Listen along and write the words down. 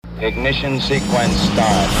Ignition sequence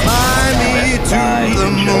start. Fly me to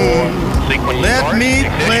the moon. Let me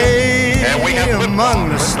play among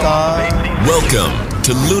the stars. Welcome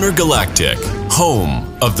to Lunar Galactic,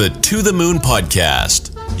 home of the To the Moon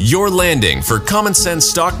podcast. Your landing for common sense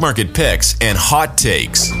stock market picks and hot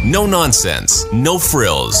takes. No nonsense, no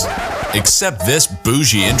frills, except this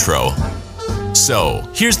bougie intro. So,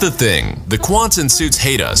 here's the thing. The quants and suits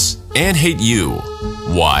hate us and hate you.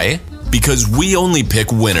 Why? Because we only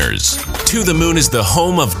pick winners. To the Moon is the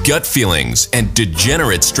home of gut feelings and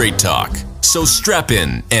degenerate straight talk. So strap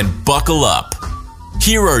in and buckle up.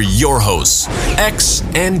 Here are your hosts, X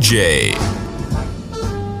and J.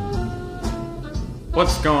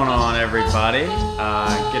 What's going on, everybody? Good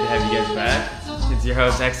to have you guys back. It's your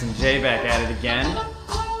host, X and J, back at it again.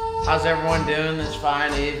 How's everyone doing this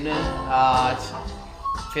fine evening? I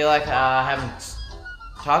feel like I haven't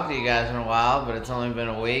talked to you guys in a while, but it's only been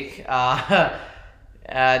a week.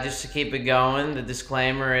 Just to keep it going, the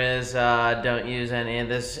disclaimer is don't use any of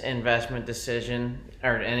this investment decision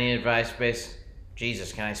or any advice based.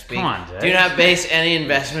 Jesus, can I speak? Come on, Jay. Do not base any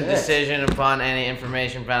investment decision upon any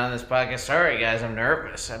information found in this podcast. Sorry, guys, I'm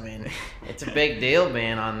nervous. I mean, it's a big deal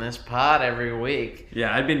being on this pod every week.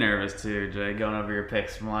 Yeah, I'd be nervous too, Jay, going over your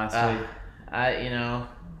picks from last week. I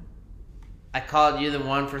called you the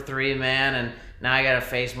 1 for 3 man, and now I gotta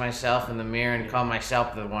face myself in the mirror and call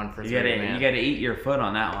myself the 1 for 3 man. You gotta eat your foot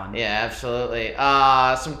on that one. Yeah, absolutely.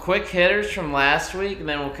 Some quick hitters from last week, and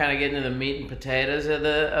then we'll kind of get into the meat and potatoes of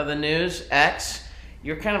the news. X,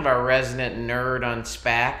 you're kind of our resident nerd on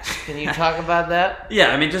SPACs. Can you talk about that? Yeah,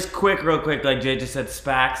 I mean, just real quick, like Jay just said,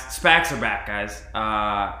 SPACs. SPACs are back, guys.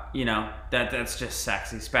 That's just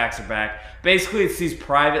sexy. SPACs are back. Basically, it's these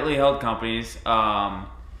privately held companies.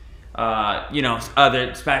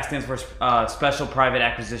 SPAC stands for Special Private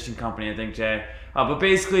Acquisition Company, I think, Jay. But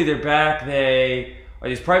basically, they're back. They are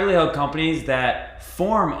these privately held companies that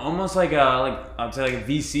form almost like I'd say like a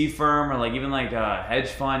VC firm or like even like a hedge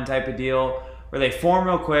fund type of deal, where they form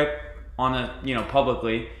real quick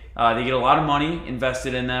publicly. They get a lot of money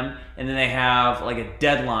invested in them, and then they have like a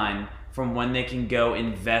deadline from when they can go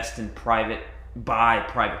invest in buy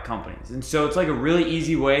private companies. And so it's like a really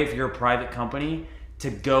easy way if you're a private company to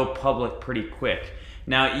go public pretty quick.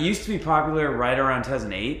 Now, it used to be popular right around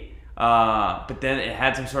 2008, but then it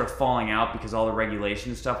had some sort of falling out because all the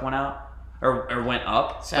regulation stuff went out or went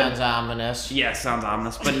up. Sounds ominous. Yeah, sounds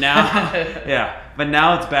ominous. But now, but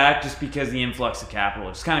now it's back just because of the influx of capital.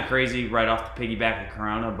 It's kind of crazy right off the piggyback of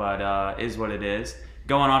Corona, but is what it is.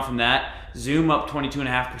 Going on from that, Zoom up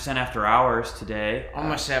 22.5% after hours today.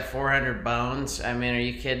 Almost at 400 bones. I mean, are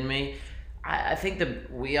you kidding me? I think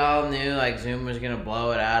that we all knew like Zoom was gonna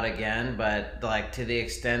blow it out again, but like to the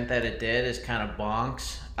extent that it did is kind of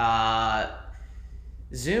bonks.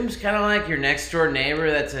 Zoom's kind of like your next door neighbor.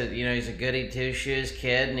 That's he's a goody two shoes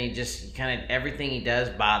kid, and he just kind of everything he does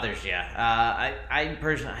bothers you. I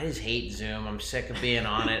personally just hate Zoom. I'm sick of being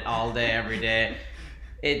on it all day, every day.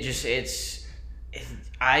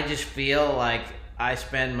 I just feel like I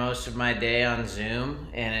spend most of my day on Zoom,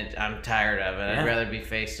 and I'm tired of it. Yeah. I'd rather be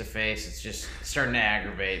face-to-face. It's just starting to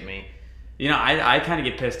aggravate me. I kind of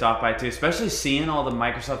get pissed off by it, too, especially seeing all the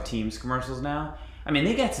Microsoft Teams commercials now. I mean,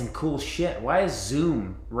 they got some cool shit. Why is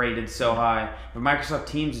Zoom rated so high? But Microsoft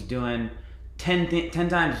Teams is doing 10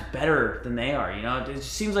 times better than they are, It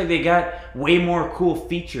just seems like they got way more cool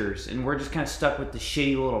features, and we're just kind of stuck with the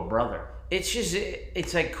shitty little brother.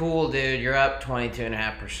 It's like, cool, dude, you're up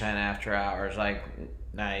 22.5% after hours. Like,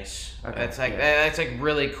 nice. Okay. That's like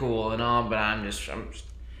really cool and all, but I'm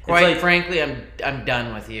quite frankly, I'm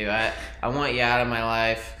done with you. I want you out of my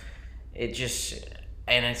life. It's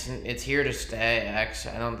here to stay, X.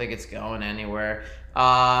 I don't think it's going anywhere.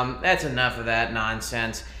 That's enough of that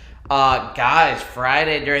nonsense. Guys,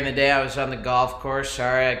 Friday during the day I was on the golf course.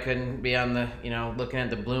 Sorry I couldn't be on the, looking at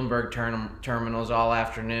the Bloomberg terminals all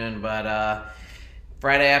afternoon. But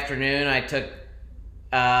Friday afternoon I took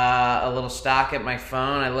a little stock at my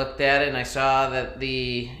phone. I looked at it and I saw that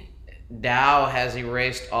the Dow has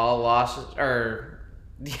erased all losses.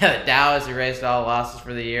 The Dow has erased all losses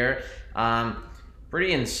for the year.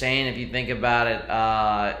 Pretty insane if you think about it.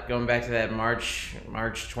 Going back to that March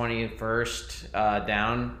 21st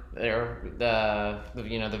down there, the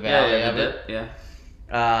valley of it. Yeah.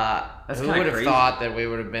 Who would have thought that we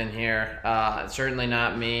would have been here? Certainly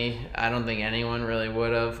not me. I don't think anyone really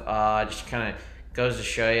would have. Just kind of goes to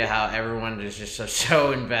show you how everyone is just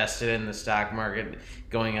so invested in the stock market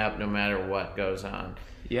going up no matter what goes on.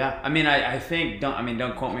 Yeah, I mean, I think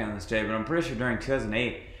don't quote me on this, Jay, but I'm pretty sure during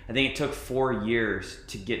 2008. I think it took 4 years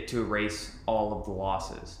to get to erase all of the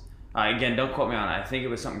losses. Again, don't quote me on it. I think it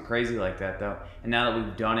was something crazy like that, though. And now that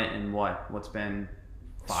we've done it in what's been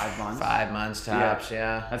 5 months? 5 months tops,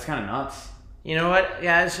 yeah. That's kind of nuts. You know what,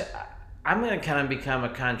 guys? I'm going to kind of become a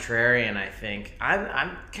contrarian, I think.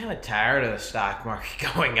 I'm kind of tired of the stock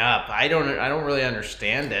market going up. I don't really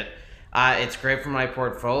understand it. It's great for my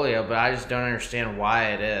portfolio, but I just don't understand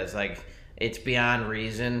why it is. Like, it's beyond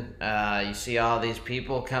reason. You see all these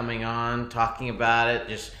people coming on, talking about it,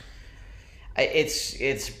 just...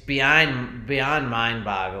 It's beyond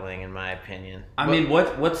mind-boggling, in my opinion. I mean,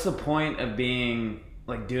 what's the point of doing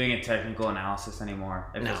a technical analysis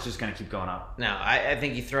anymore if it's just going to keep going up? No, I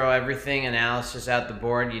think you throw everything analysis out the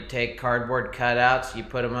board. You take cardboard cutouts, you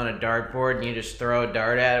put them on a dartboard, and you just throw a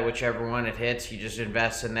dart at it. Whichever one it hits, you just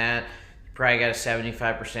invest in that. You probably got a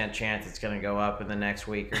 75% chance it's going to go up in the next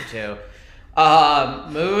week or two.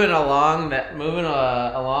 Moving along.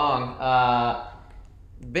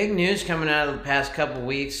 Big news coming out of the past couple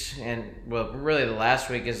weeks, and well, really the last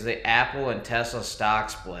week, is the Apple and Tesla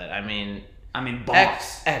stock split. I mean,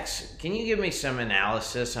 boss. X, can you give me some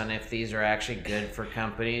analysis on if these are actually good for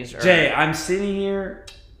companies? Jay, I'm sitting here,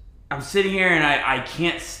 and I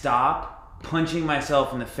can't stop punching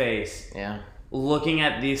myself in the face. Yeah. Looking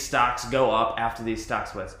at these stocks go up after these stock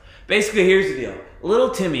splits. Basically, here's the deal.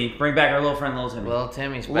 Little Timmy, bring back our little friend Little Timmy. Little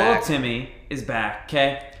Timmy's back. Little Timmy is back,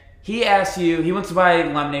 okay? He asks you, he wants to buy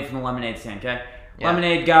lemonade from the lemonade stand, okay? Yeah.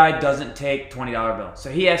 Lemonade guy doesn't take $20 bills.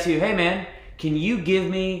 So he asks you, hey man, can you give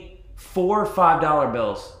me 4 $5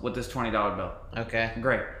 bills with this $20 bill? Okay.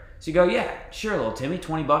 Great. So you go, yeah, sure, little Timmy,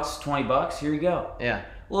 $20, here you go. Yeah.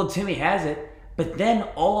 Little Timmy has it, but then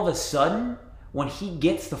all of a sudden, when he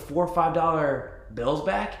gets the 4 $5 bills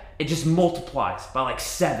back, it just multiplies by like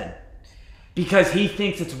 7. Because he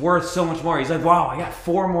thinks it's worth so much more. He's like, wow, I got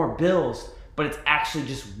 4 more bills. But it's actually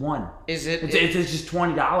just 1. Is it? It's just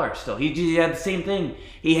 $20 still. He had the same thing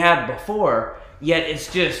he had before, yet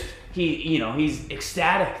it's just he's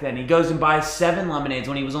ecstatic. Then he goes and buys 7 lemonades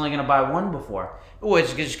when he was only going to buy 1 before.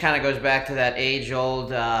 Which just kind of goes back to that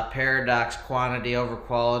age-old paradox: quantity over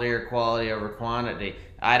quality, or quality over quantity.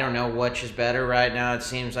 I don't know which is better right now. It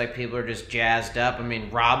seems like people are just jazzed up. I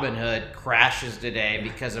mean, Robinhood crashes today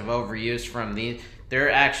because of overuse from these. They're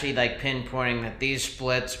actually like pinpointing that these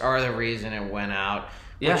splits are the reason it went out,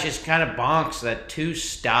 which is kind of bonks that 2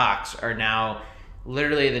 stocks are now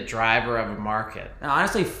literally the driver of a market. Now,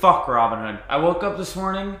 honestly, fuck Robinhood. I woke up this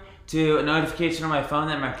morning to a notification on my phone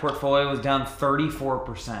that my portfolio was down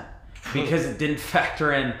 34% because it didn't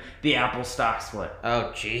factor in the Apple stock split.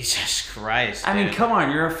 Oh, Jesus Christ. I mean, come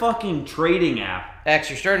on, you're a fucking trading app. X,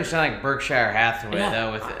 you're starting to sound like Berkshire Hathaway,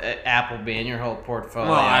 though, with Apple being your whole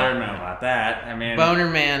portfolio. Well, I don't know about that. I mean, Boner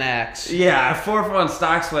Man X. Yeah, a 4-for-1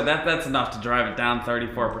 stock split, that's enough to drive it down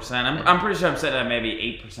 34%. I'm pretty sure I'm sitting at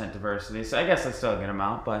maybe 8% diversity, so I guess that's still a good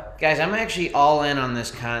amount. But guys, I'm actually all in on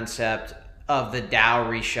this concept of the Dow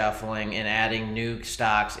reshuffling and adding new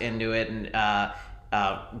stocks into it, and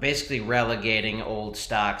basically relegating old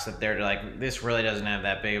stocks that they're like, this really doesn't have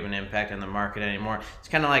that big of an impact on the market anymore. It's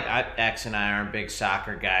kind of like X and I aren't big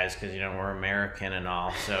soccer guys because, we're American and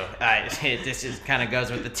all. So this is kind of goes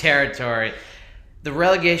with the territory. The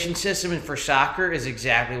relegation system for soccer is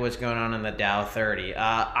exactly what's going on in the Dow 30.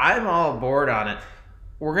 I'm all aboard on it.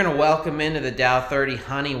 We're going to welcome into the Dow 30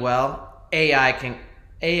 Honeywell, AI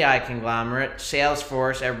conglomerate,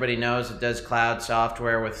 Salesforce, everybody knows it does cloud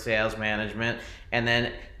software with sales management, and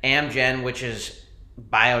then Amgen, which is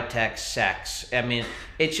biotech sex. I mean,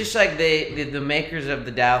 it's just like the makers of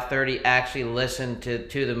the Dow 30 actually listen to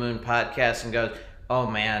the Moon podcast and goes, oh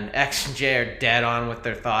man, X and J are dead on with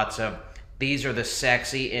their thoughts of these are the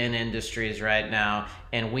sexy in industries right now,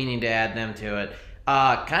 and we need to add them to it.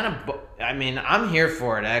 I'm here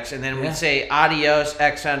for it, X. And then we say adios,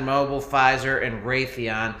 ExxonMobil, Pfizer, and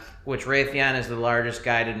Raytheon, which Raytheon is the largest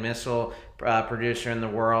guided missile producer in the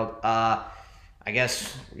world. I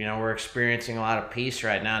guess, we're experiencing a lot of peace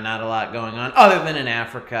right now, not a lot going on, other than in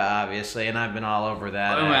Africa, obviously, and I've been all over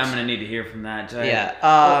that. I'm going to need to hear from that, Jay.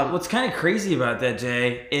 Yeah. What's kind of crazy about that,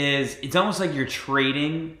 Jay, is it's almost like you're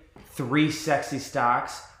trading 3 sexy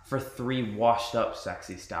stocks for 3 washed up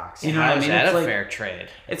sexy stocks. You know what I mean? How is that it's a like, fair trade?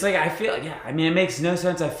 It's like, I feel, it makes no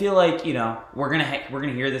sense. I feel like, we're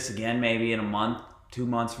gonna hear this again maybe in a month, 2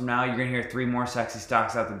 months from now. You're gonna hear 3 more sexy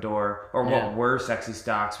stocks out the door, or what were sexy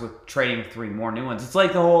stocks with trading 3 more new ones. It's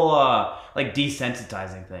like the whole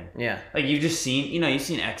desensitizing thing. Yeah. Like you've just seen, you've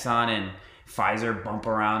seen Exxon and Pfizer bump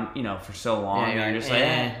around, for so long. Yeah, and you're just like,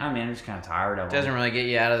 I'm just kind of tired of it. Doesn't really get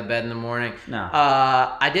you out of the bed in the morning. No.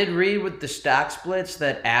 I did read with the stock splits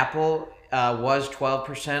that Apple was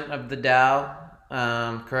 12% of the Dow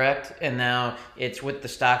correct? And now it's with the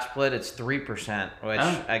stock split, it's 3%, which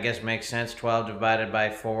I guess makes sense. 12 divided by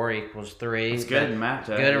 4 equals 3. It's good math.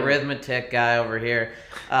 Good arithmetic guy over here.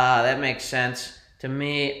 That makes sense to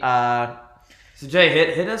me. So Jay,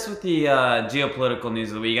 hit us with the geopolitical news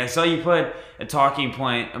of the week. I saw you put a talking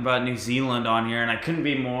point about New Zealand on here, and I couldn't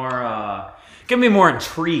be more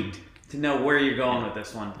intrigued to know where you're going with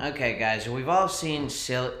this one. Okay, guys, we've all seen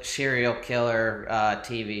serial killer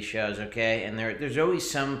TV shows, okay? And there's always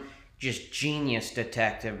some just genius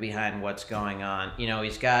detective behind what's going on. You know,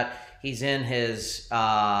 he's in his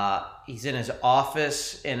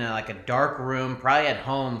office in a dark room, probably at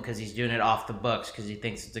home because he's doing it off the books because he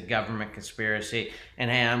thinks it's a government conspiracy.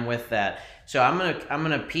 And hey, I'm with that. So I'm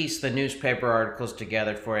gonna piece the newspaper articles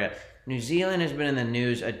together for you. New Zealand has been in the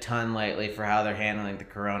news a ton lately for how they're handling the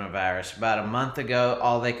coronavirus. About a month ago,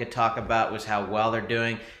 all they could talk about was how well they're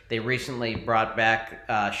doing. They recently brought back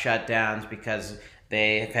shutdowns because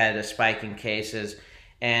they have had a spike in cases.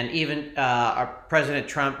 And even our President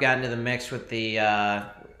Trump got into the mix with the,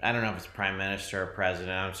 I don't know if it's prime minister or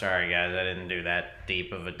president. I'm sorry, guys. I didn't do that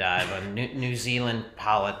deep of a dive on New Zealand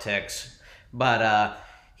politics. But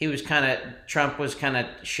Trump was kind of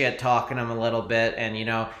shit-talking him a little bit. And, you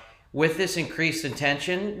know, with this increased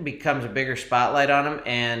attention becomes a bigger spotlight on him.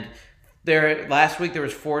 And last week there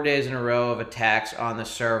was 4 days in a row of attacks on the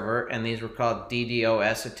server. And these were called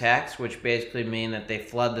DDoS attacks, which basically mean that they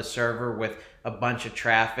flood the server with a bunch of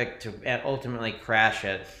traffic to ultimately crash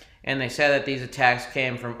it. And they said that these attacks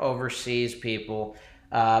came from overseas people,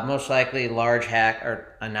 most likely large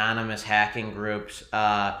or anonymous hacking groups.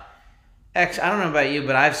 I don't know about you,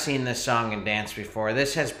 but I've seen this song and dance before.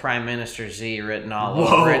 This has Prime Minister Z written all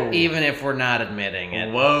over it, even if we're not admitting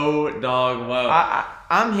it. Whoa, dog, whoa.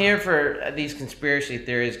 I'm here for these conspiracy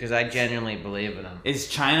theories because I genuinely believe in them. Is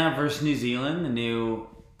China versus New Zealand the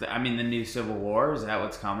new civil war? Is that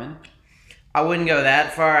what's coming? I wouldn't go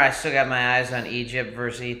that far. I still got my eyes on Egypt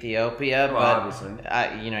versus Ethiopia, well, but obviously,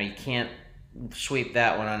 you can't sweep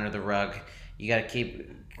that one under the rug. You got to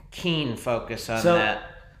keep keen focus on that.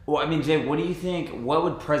 Well, I mean, Jay, what do you think? What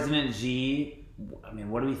would President Xi? I mean,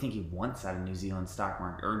 what do we think he wants out of New Zealand stock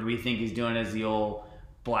market, or do we think he's doing as the old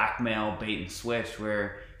blackmail bait and switch,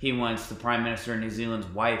 where he wants the Prime Minister of New Zealand's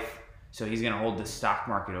wife? So he's going to hold the stock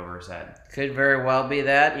market over his head. Could very well be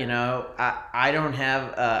that. You know, I don't have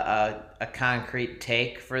a concrete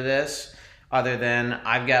take for this other than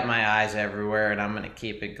I've got my eyes everywhere and I'm going to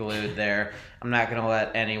keep it glued there. I'm not going to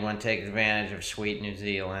let anyone take advantage of sweet New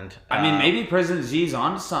Zealand. I mean, maybe President Xi's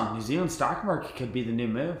onto something. New Zealand stock market could be the new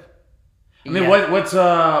move. I mean, what's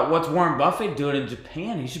Warren Buffett doing in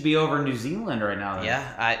Japan? He should be over in New Zealand right now. Then.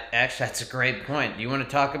 Yeah, actually, that's a great point. Do you want to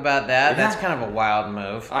talk about that? Yeah. That's kind of a wild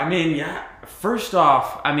move. I mean, yeah. First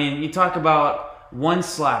off, I mean, you talk about one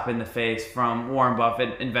slap in the face from Warren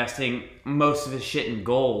Buffett investing most of his shit in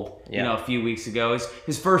gold. Yeah. You know, a few weeks ago,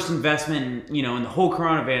 his first investment, in the whole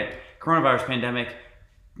coronavirus pandemic,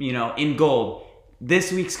 in gold.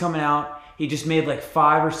 This week's coming out. He just made like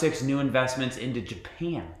 5 or 6 new investments into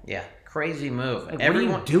Japan. Yeah. Crazy move. Like, what are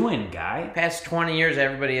you doing, guy? Past 20 years,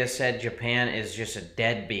 everybody has said Japan is just a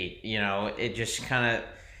deadbeat. It just kind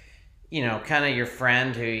of your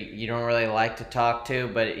friend who you don't really like to talk to,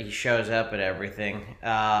 but he shows up at everything.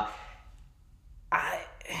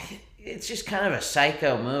 It's just kind of a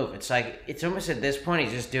psycho move. It's almost at this point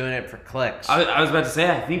he's just doing it for clicks. I was about to say,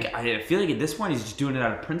 I feel like at this point he's just doing it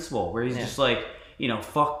out of principle, where he's just like,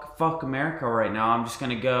 fuck America right now. I'm just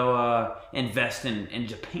going to go invest in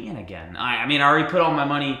Japan again. I mean, I already put all my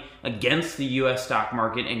money against the U.S. stock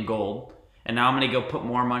market in gold, and now I'm going to go put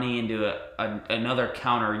more money into another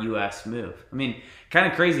counter U.S. move. I mean, kind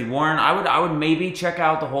of crazy. Warren, I would maybe check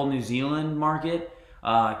out the whole New Zealand market.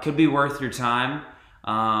 Could be worth your time.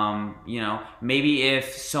 Maybe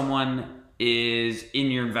if someone is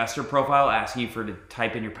in your investor profile asking you to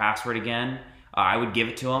type in your password again, I would give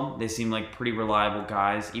it to them. They seem like pretty reliable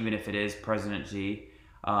guys, even if it is President Xi.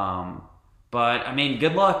 But, I mean,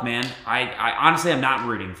 good luck, man. I honestly am not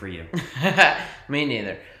rooting for you. Me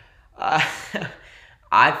neither.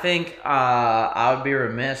 I think I would be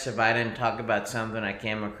remiss if I didn't talk about something I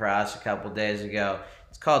came across a couple days ago.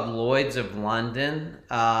 It's called Lloyd's of London.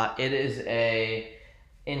 It is a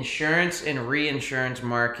insurance and reinsurance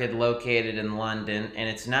market located in London, and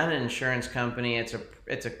it's not an insurance company. It's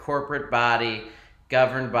a corporate body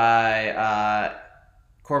governed by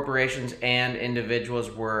corporations and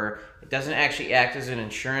individuals, where it doesn't actually act as an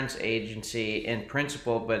insurance agency in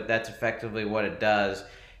principle, but that's effectively what it does.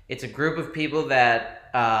 It's a group of people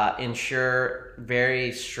that insure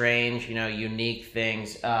very strange, unique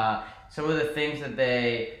things. Some of the things that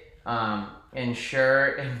they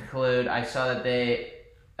insure include, I saw that they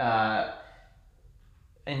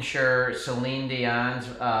insure Celine Dion's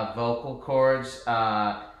vocal cords,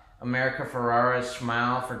 America Ferrera's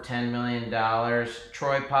smile for $10 million,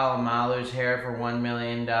 Troy Polamalu's hair for $1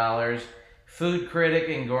 million, food critic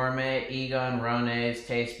and gourmet Egon Ronay's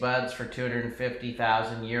taste buds for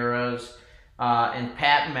 250,000 euros, and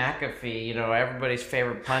Pat McAfee, everybody's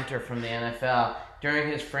favorite punter from the NFL,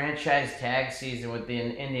 during his franchise tag season with the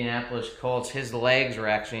Indianapolis Colts, his legs were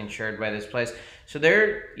actually insured by this place. So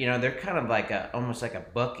they're kind of like almost like a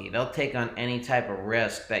bookie. They'll take on any type of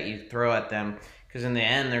risk that you throw at them, because in the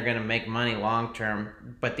end they're going to make money long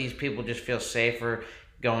term. But these people just feel safer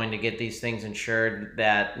going to get these things insured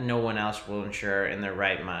that no one else will insure in their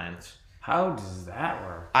right minds. How does that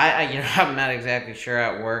work? I'm not exactly sure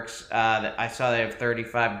how it works. I saw they have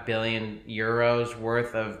 35 billion euros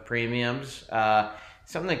worth of premiums.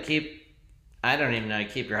 Something to keep. I don't even know to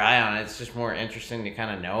keep your eye on it. It's just more interesting to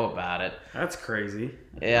kind of know about it. That's crazy.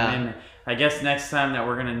 Yeah. I mean, I guess next time that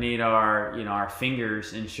we're gonna need our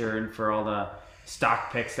fingers insured for all the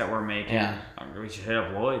stock picks that we're making, we should hit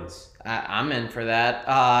up Lloyd's. I'm in for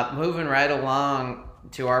that. Moving right along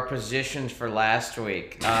to our positions for last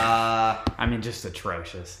week. I mean, just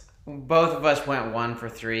atrocious. Both of us went 1 for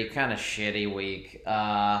 3. Kind of shitty week.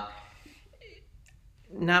 Not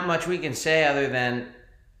much we can say other than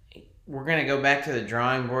we're going to go back to the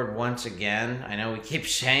drawing board once again. I know we keep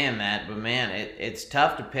saying that, but man, it's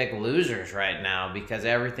tough to pick losers right now because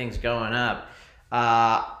everything's going up.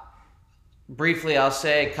 Briefly, I'll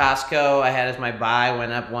say Costco I had as my buy,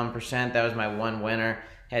 went up 1%. That was my one winner.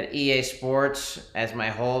 Had EA Sports as my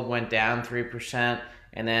hold, went down 3%.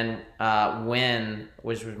 And then Win,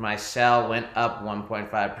 which was my sell, went up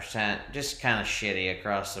 1.5%. Just kind of shitty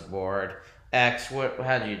across the board. X,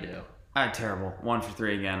 how'd you do? Terrible. 1 for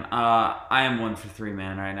 3 again. I am 1 for 3,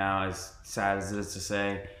 man, right now, as sad as it is to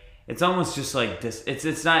say. It's almost just like this. It's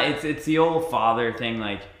the old father thing,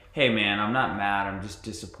 like, hey man, I'm not mad, I'm just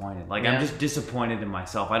disappointed. Like, I'm just disappointed in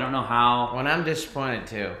myself. I don't know how. When I'm disappointed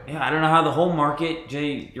too. Yeah, I don't know how the whole market,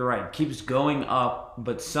 Jay, you're right, keeps going up,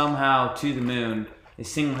 but somehow To The Moon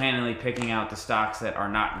is single-handedly picking out the stocks that are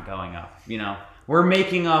not going up. We're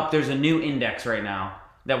making up, there's a new index right now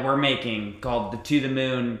that we're making called the To The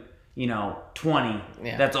Moon 20.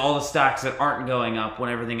 Yeah. That's all the stocks that aren't going up when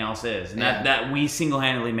everything else is. And that we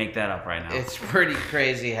single-handedly make that up right now. It's pretty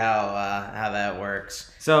crazy how that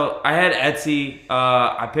works. So I had Etsy.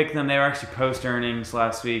 I picked them. They were actually post-earnings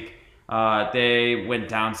last week. They went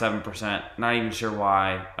down 7%. Not even sure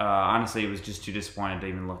why. Honestly, it was just too disappointed to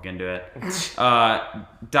even look into it.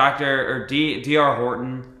 DR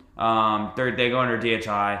Horton, they go under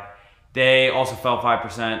DHI. They also fell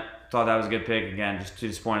 5%. Thought that was a good pick. Again, just too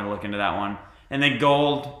disappointed to look into that one. And then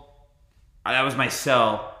gold, that was my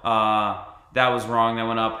sell. That was wrong. That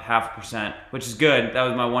went up 0.5%, which is good. That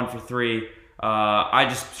was my 1 for 3. I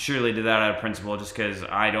just surely did that out of principle just because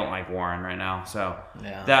I don't like Warren right now. So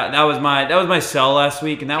that was my sell last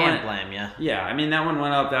week. And that Can't blame you. Yeah, I mean, that one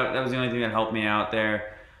went up. That was the only thing that helped me out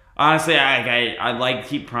there. Honestly, I'd like to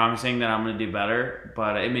keep promising that I'm going to do better.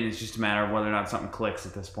 But, I mean, it's just a matter of whether or not something clicks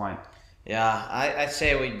at this point. Yeah, I'd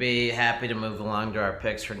say we'd be happy to move along to our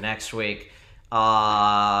picks for next week.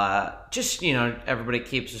 Everybody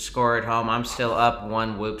keeps a score at home. I'm still up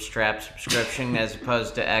 1 Whoopstrap subscription as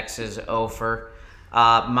opposed to X's offer.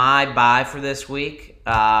 My buy for this week,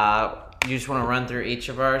 you just want to run through each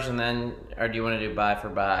of ours, or do you want to do buy for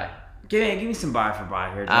buy? Give me some buy for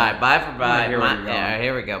buy here, John. All right, buy for buy.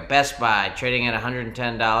 Here we go. Best Buy, trading at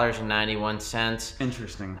 $110.91.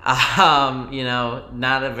 Interesting.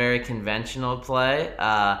 Not a very conventional play,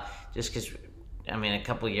 just because, a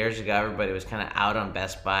couple of years ago, everybody was kind of out on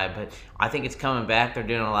Best Buy, but I think it's coming back. They're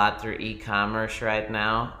doing a lot through e-commerce right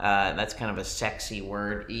now. That's kind of a sexy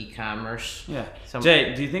word, e-commerce. Yeah.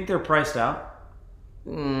 Jay, do you think they're priced out?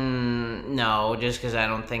 No, just because I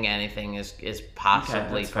don't think anything is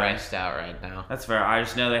possibly priced out right now. That's fair. I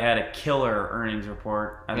just know they had a killer earnings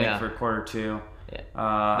report, I think, for quarter 2.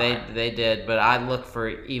 Yeah. They did, but I look for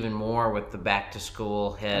even more with the back to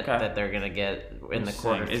school hit that they're going to get in the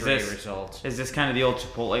quarter 3 results. Is this kind of the old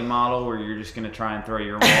Chipotle model where you're just going to try and throw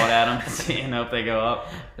your wallet at them and hope they go up?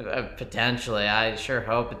 Potentially. I sure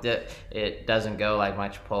hope it doesn't go like my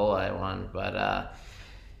Chipotle one, but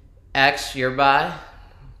X, your buy?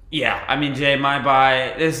 Yeah, I mean, Jay, my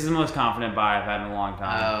buy, this is the most confident buy I've had in a long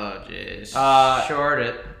time. Oh, jeez. Short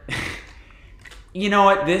it. You know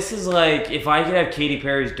what? This is like if I could have Katy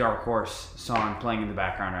Perry's Dark Horse song playing in the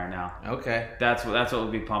background right now. Okay. That's what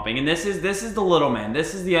would be pumping. And this is the little man.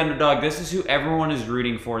 This is the underdog. This is who everyone is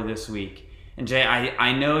rooting for this week. And Jay,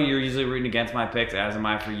 I know you're usually rooting against my picks, as am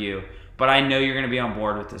I for you. But I know you're going to be on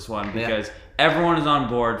board with this one because everyone is on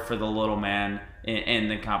board for the little man in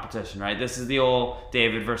the competition, right? This is the old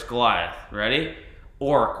David versus Goliath. Ready?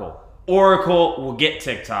 Oracle. Oracle will get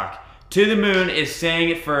TikTok. To the Moon is saying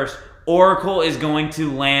it first. Oracle is going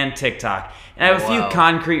to land TikTok. And I have a few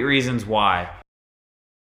concrete reasons why.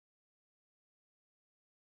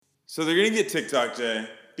 So they're going to get TikTok, Jay,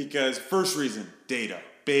 because first reason, data.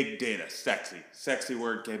 Big data. Sexy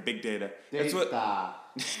word, okay? Big data. That's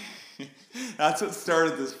what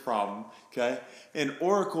started this problem, okay? And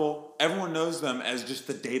Oracle, everyone knows them as just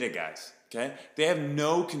the data guys, okay? They have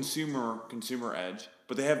no consumer edge,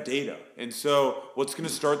 but they have data. And so what's going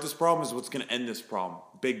to start this problem is what's going to end this problem.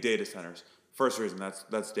 Big data centers. First reason,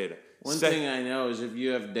 that's data. One thing I know is if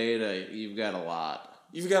you have data, you've got a lot.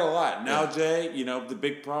 You've got a lot. Now, Jay, the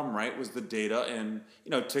big problem, right, was the data. And,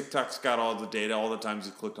 TikTok's got all the data, all the times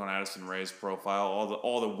you clicked on Addison Rae's profile,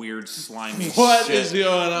 all the weird, slimy What shit is going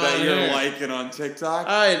on that you're here? liking on TikTok.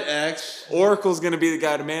 All right, X. Oracle's going to be the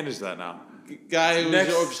guy to manage that now. Guy who's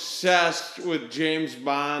Next. obsessed with James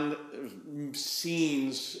Bond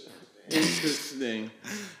scenes. Interesting.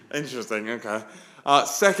 Interesting, okay.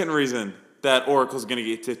 Second reason that Oracle's going to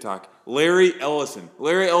get TikTok. Larry Ellison.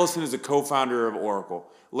 Larry Ellison is a co-founder of Oracle.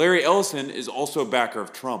 Larry Ellison is also a backer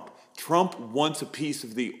of Trump. Trump wants a piece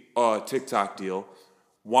of the TikTok deal.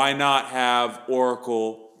 Why not have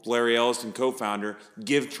Oracle, Larry Ellison, co-founder,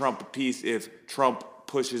 give Trump a piece if Trump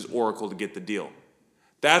pushes Oracle to get the deal?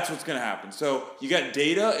 That's what's going to happen. So you got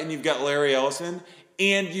data and you've got Larry Ellison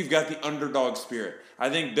and you've got the underdog spirit. I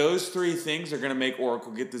think those three things are going to make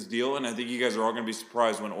Oracle get this deal, and I think you guys are all going to be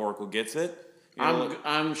surprised when Oracle gets it.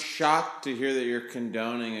 I'm shocked to hear that you're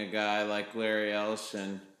condoning a guy like Larry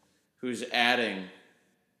Ellison who's adding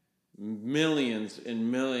millions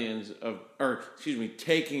and millions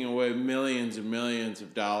taking away millions and millions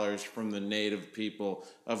of dollars from the native people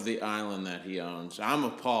of the island that he owns. I'm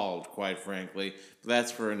appalled, quite frankly. But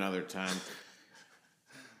that's for another time.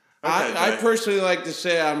 I personally like to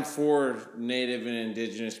say I'm for native and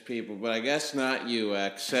indigenous people, but I guess not you,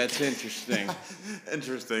 X. That's interesting.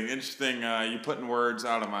 Interesting. You're putting words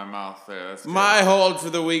out of my mouth there. That's good. My hold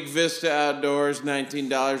for the week, Vista Outdoors,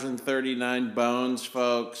 $19.39 bones,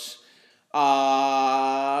 folks.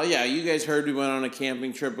 You guys heard we went on a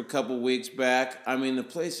camping trip a couple weeks back. I mean, the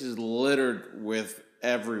place is littered with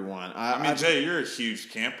everyone. Jay, you're a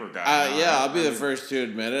huge camper guy. I'll be the first to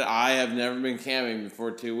admit it. I have never been camping before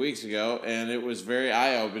 2 weeks ago, and it was very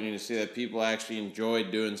eye-opening to see that people actually enjoyed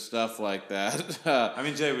doing stuff like that.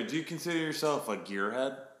 Jay, would you consider yourself a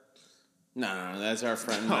gearhead? No, that's our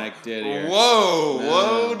friend Mike Didier.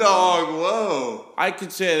 Whoa, dog. I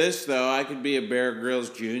could say this, though. I could be a Bear Grylls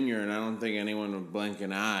Jr., and I don't think anyone would blink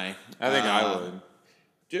an eye. I think I would.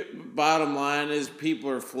 Bottom line is people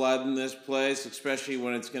are flooding this place, especially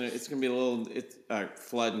when it's gonna be a little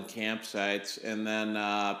flooding campsites, and then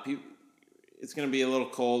it's gonna be a little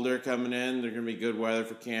colder coming in. There's gonna be good weather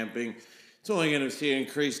for camping. It's only gonna see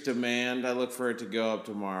increased demand. I look for it to go up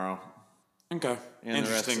tomorrow. Okay, and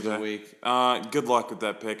the rest of the week. Good luck with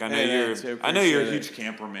that pick. I know you're a huge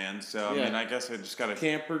camper man, so I guess I just gotta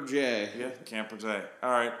Camper J. Yeah, Camper J. All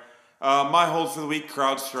right, my hold for the week: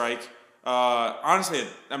 CrowdStrike. Honestly,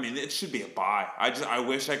 it should be a buy. I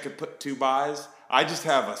wish I could put two buys. I just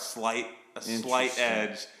have a slight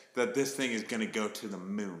edge that this thing is going to go to the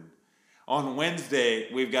moon. On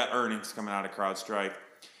Wednesday, we've got earnings coming out of CrowdStrike.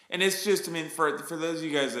 And it's just, for those of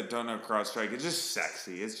you guys that don't know CrowdStrike, it's just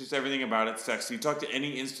sexy. It's just everything about it sexy. You talk to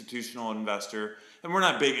any institutional investor, and we're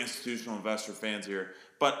not big institutional investor fans here,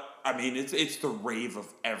 but it's the rave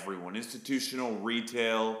of everyone. Institutional,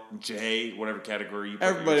 retail, J, whatever category you put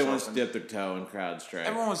Everybody wants to dip their toe in CrowdStrike.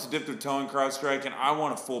 Everyone wants to dip their toe in CrowdStrike, and I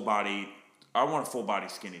want a full body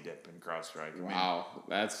skinny dip in CrowdStrike. Wow,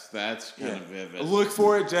 that's kind of vivid. Look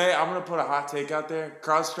for it, Jay. I'm gonna put a hot take out there.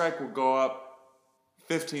 CrowdStrike will go up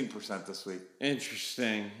 15% this week.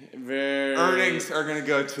 Interesting. Earnings are going to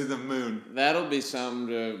go to the moon. That'll be something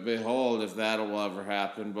to behold if that'll ever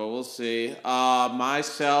happen, but we'll see. My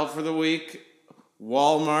sell for the week,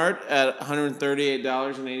 Walmart at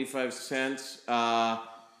 $138.85.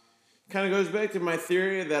 Kind of goes back to my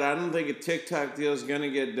theory that I don't think a TikTok deal is going to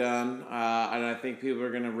get done, and I think people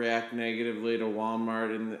are going to react negatively to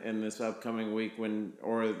Walmart in this upcoming week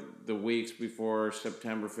or the weeks before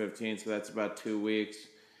September 15th. So that's about 2 weeks.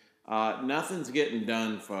 Nothing's getting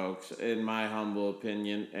done, folks, in my humble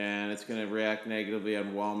opinion, and it's going to react negatively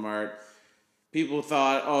on Walmart. people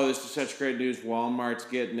thought, oh, this is such great news. Walmart's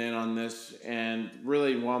getting in on this. And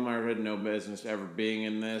really, Walmart had no business ever being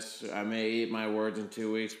in this. I may eat my words in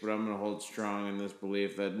 2 weeks, but I'm going to hold strong in this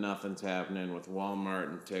belief that nothing's happening with Walmart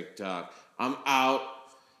and TikTok. I'm out.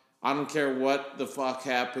 I don't care what the fuck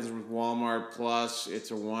happens with Walmart Plus.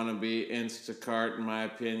 It's a wannabe Instacart, in my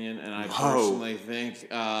opinion. And I personally think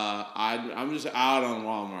I'm just out on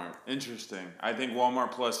Walmart. Interesting. I think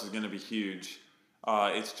Walmart Plus is going to be huge.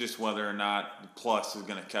 It's just whether or not the Plus is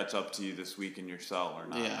going to catch up to you this week in your cell or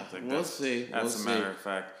not. Yeah, I think we'll see. That's a matter of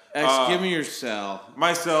fact. X, give me your cell.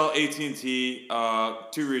 My cell, AT&T.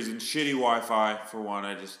 2 reasons: shitty Wi-Fi for one.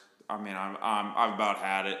 I'm about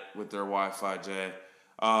had it with their Wi-Fi, Jay.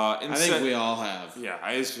 I think we all have. Yeah,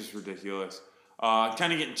 it's just ridiculous.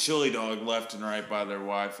 Kind of getting chili dog left and right by their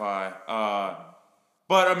Wi-Fi.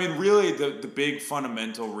 But I mean, really, the big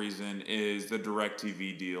fundamental reason is the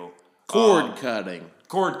DirecTV deal. Cord cutting.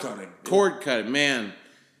 Cord cutting. Cord cutting. Man,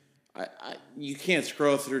 you can't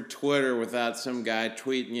scroll through Twitter without some guy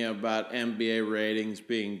tweeting you about NBA ratings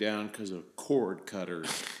being down because of cord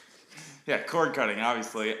cutters. Yeah, cord cutting,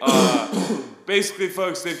 obviously. Basically,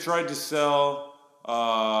 folks, they've tried to sell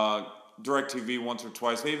DirecTV once or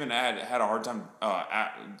twice. They even had a hard time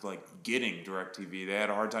getting DirecTV. They had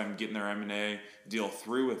a hard time getting their M&A deal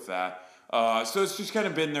through with that. So it's just kind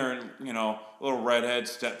of been their, little redhead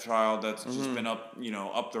stepchild that's just been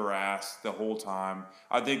up their ass the whole time.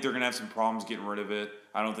 I think they're going to have some problems getting rid of it.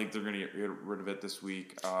 I don't think they're going to get rid of it this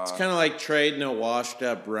week. It's kind of like trading a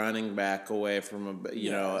washed-up running back away from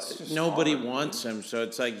nobody wants him. So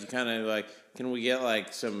it's like you kind of like, can we get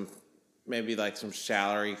like some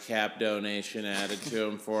salary cap donation added to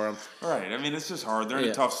him for him? Right. I mean, it's just hard. They're in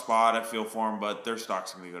a tough spot, I feel, for them, but their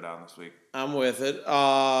stock's going to go down this week. I'm with it.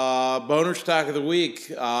 Boner stock of the week.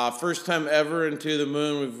 First time ever into the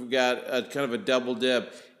moon, we've got a kind of a double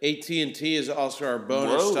dip. AT&T is also our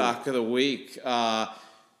boner stock of the week.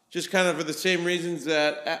 Just kind of for the same reasons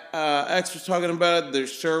that X was talking about. Their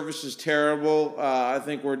service is terrible. I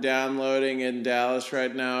think we're downloading in Dallas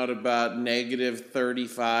right now at about negative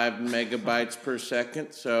 35 megabytes per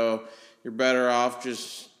second. So you're better off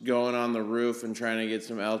just going on the roof and trying to get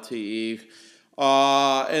some LTE.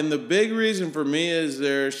 And the big reason for me is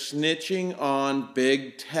they're snitching on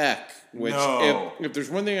big tech. Which, if there's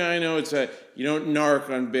one thing I know, it's that you don't narc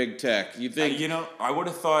on big tech. You think I would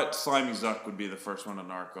have thought Slimy Zuck would be the first one to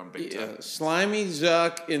narc on big tech. Slimy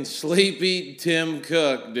Zuck and Sleepy Tim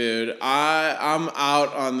Cook, dude. I'm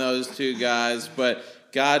out on those two guys, but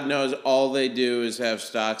God knows all they do is have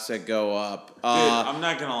stocks that go up. Dude, I'm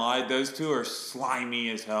not gonna lie, those two are slimy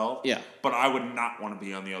as hell. Yeah, but I would not want to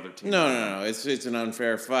be on the other team. No. It's an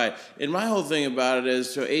unfair fight. And my whole thing about it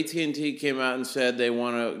is, so AT&T came out and said they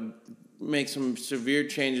want to make some severe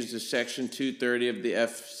changes to Section 230 of the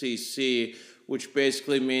FCC, which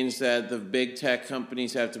basically means that the big tech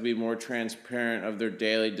companies have to be more transparent of their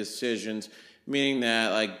daily decisions, meaning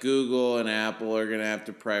that like Google and Apple are going to have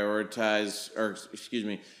to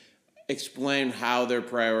explain how they're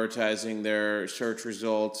prioritizing their search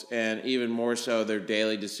results and even more so their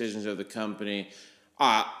daily decisions of the company.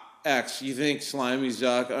 X, you think Slimy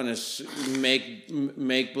Zuck on a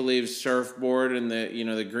make believe surfboard and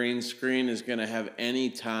the green screen is going to have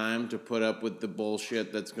any time to put up with the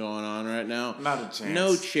bullshit that's going on right now? Not a chance.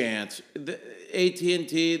 No chance.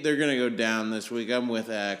 AT&T, they're going to go down this week. I'm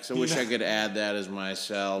with X. I wish I could add that as my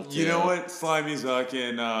cell. You know what Slimy Zuck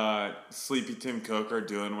and Sleepy Tim Cook are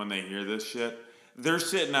doing when they hear this shit? They're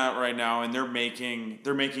sitting out right now and they're making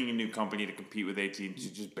a new company to compete with AT&T.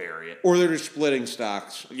 Just bury it. Or they're just splitting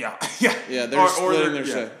stocks. Yeah. They're splitting their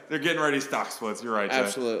stock. They're getting ready stock splits. You're right, Jay.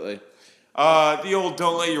 Absolutely. The old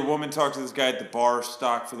 "don't let your woman talk to this guy at the bar"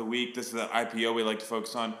 stock for the week. This is the IPO we like to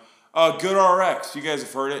focus on. GoodRx. You guys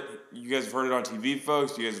have heard it. You guys have heard it on TV,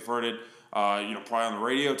 folks. You guys have heard it. Probably on the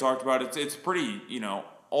radio. Talked about it. It's pretty.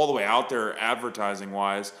 All the way out there advertising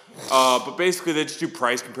wise. But basically they just do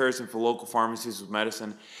price comparison for local pharmacies with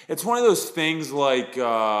medicine. It's one of those things like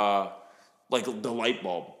the light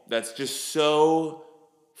bulb that's just so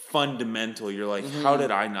fundamental. You're like, how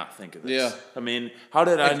did I not think of this? Yeah. I mean, how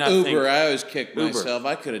did I not Uber, think? I always kick myself.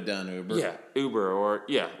 I could have done Uber. Yeah, Uber or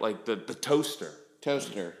like the toaster.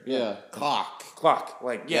 Toaster. Yeah. Clock.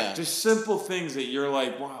 Just simple things that you're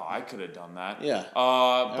like, wow, I could have done that. Yeah.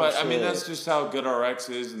 But absolutely. I mean, that's just how GoodRx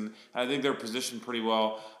is, and I think they're positioned pretty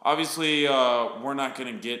well. Obviously, we're not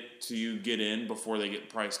going to get in before they get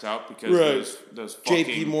priced out because those fucking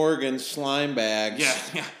JP Morgan slime bags.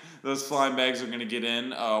 Yeah. Those slime bags are going to get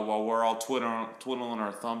in while we're all twiddling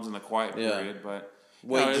our thumbs in the quiet period. But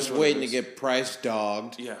waiting to get price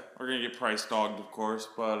dogged. Yeah, we're going to get price dogged, of course,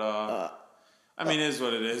 but. I mean, it is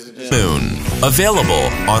what it is. Moon. Available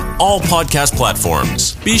on all podcast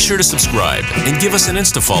platforms. Be sure to subscribe and give us an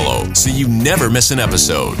Insta follow so you never miss an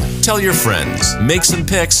episode. Tell your friends, make some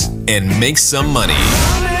picks, and make some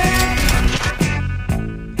money.